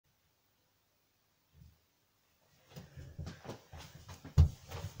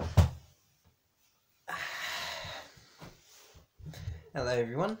Hello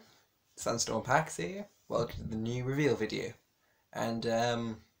everyone, Sunstorm Pax here. Welcome to the new reveal video. And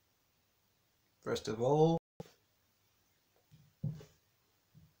first of all,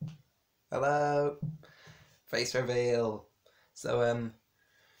 hello, face reveal. So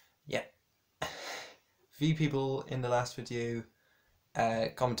yeah, a few people in the last video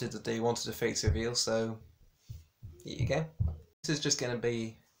commented that they wanted a face reveal, so here you go. This is just going to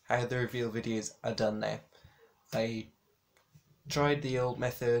be how the reveal videos are done now. I tried the old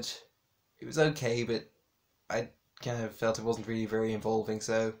method. It was okay, but I kind of felt it wasn't really very involving,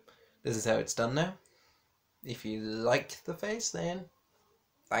 so this is how it's done now. If you like the face, then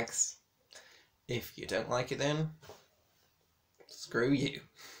thanks. If you don't like it, then screw you.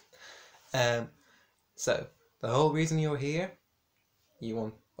 So the whole reason you're here, you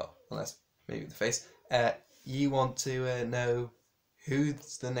want, well, unless maybe the face, you want to know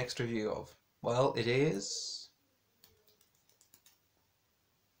who's the next review of. Well, it is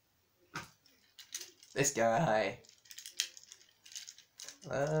this guy.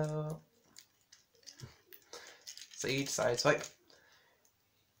 Siege Sideswipe.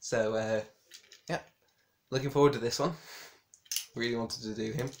 So yeah, looking forward to this one. Really wanted to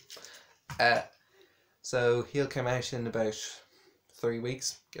do him. So he'll come out in about 3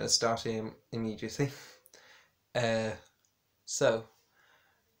 weeks. Gonna start him immediately. So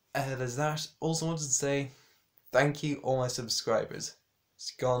there's that. Also wanted to say thank you all my subscribers.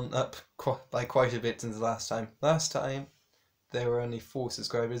 It's gone up by quite a bit since the last time. Last time there were only 4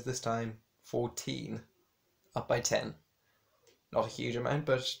 subscribers. This time 14, up by 10. Not a huge amount,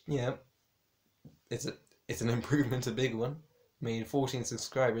 but yeah, it's an improvement, a big one. I mean, 14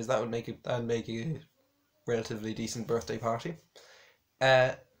 subscribers, that would make a relatively decent birthday party.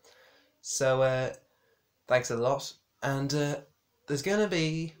 So thanks a lot. And there's gonna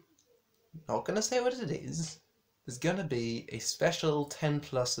be, not gonna say what it is. There's gonna be a special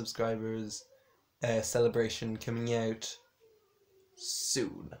 10+ subscribers celebration coming out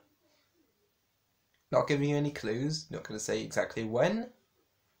soon. Not giving you any clues, not going to say exactly when,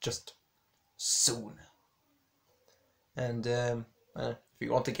 just soon. And if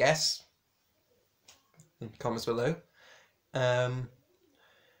you want to guess, in the comments below.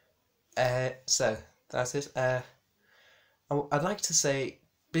 So that's it. I'd like to say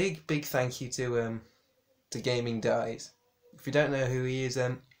big thank you to Gaming Dies. If you don't know who he is,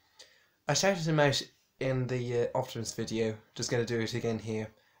 I shouted him out in the Optimus video. Just going to do it again here.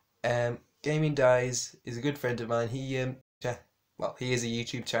 Gaming Dies is a good friend of mine. He well, he is a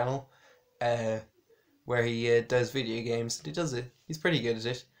YouTube channel where he does video games. He's pretty good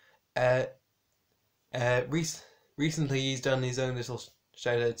at it. Recently he's done his own little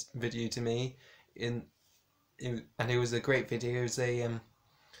shout out video to me and it was a great video. It was a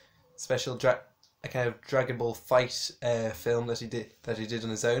special a kind of Dragon Ball fight film that he did on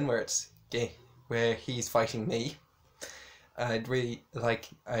his own, where where he's fighting me.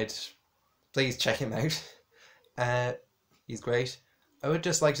 Please check him out. He's great. I would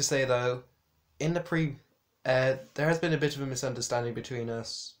just like to say though, in the there has been a bit of a misunderstanding between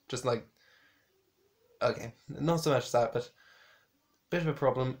us. Just like, okay, not so much that, but a bit of a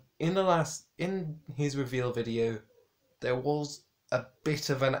problem. In his reveal video, there was a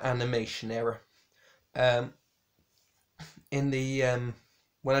bit of an animation error. In the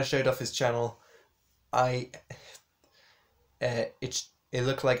when I showed off his channel, it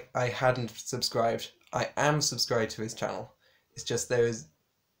looked like I hadn't subscribed. I am subscribed to his channel. It's just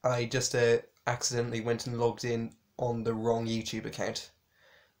I just accidentally went and logged in on the wrong YouTube account.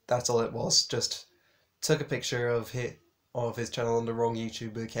 That's all it was. Just took a picture of his channel on the wrong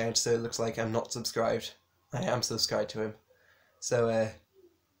YouTube account, so it looks like I'm not subscribed. I am subscribed to him. So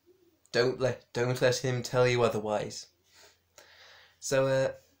don't let him tell you otherwise.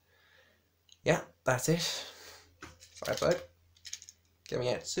 So yeah, that's it. Bye. Coming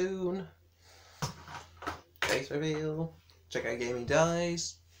out soon. Face reveal. Check out Gaming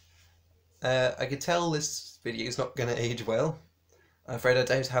Dies. I could tell this video is not going to age well. I'm afraid I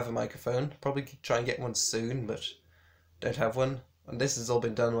don't have a microphone. Probably try and get one soon, but don't have one. And this has all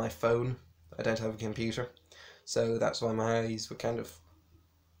been done on my phone. I don't have a computer. So that's why my eyes were kind of...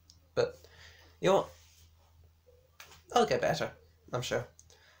 But, you know what? I'll get better, I'm sure.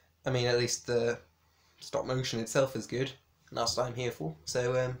 I mean, at least the stop motion itself is good. And that's what I'm here for.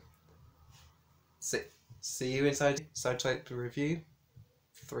 So, see you inside Sideswipe Review.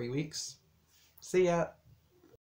 3 weeks. See ya!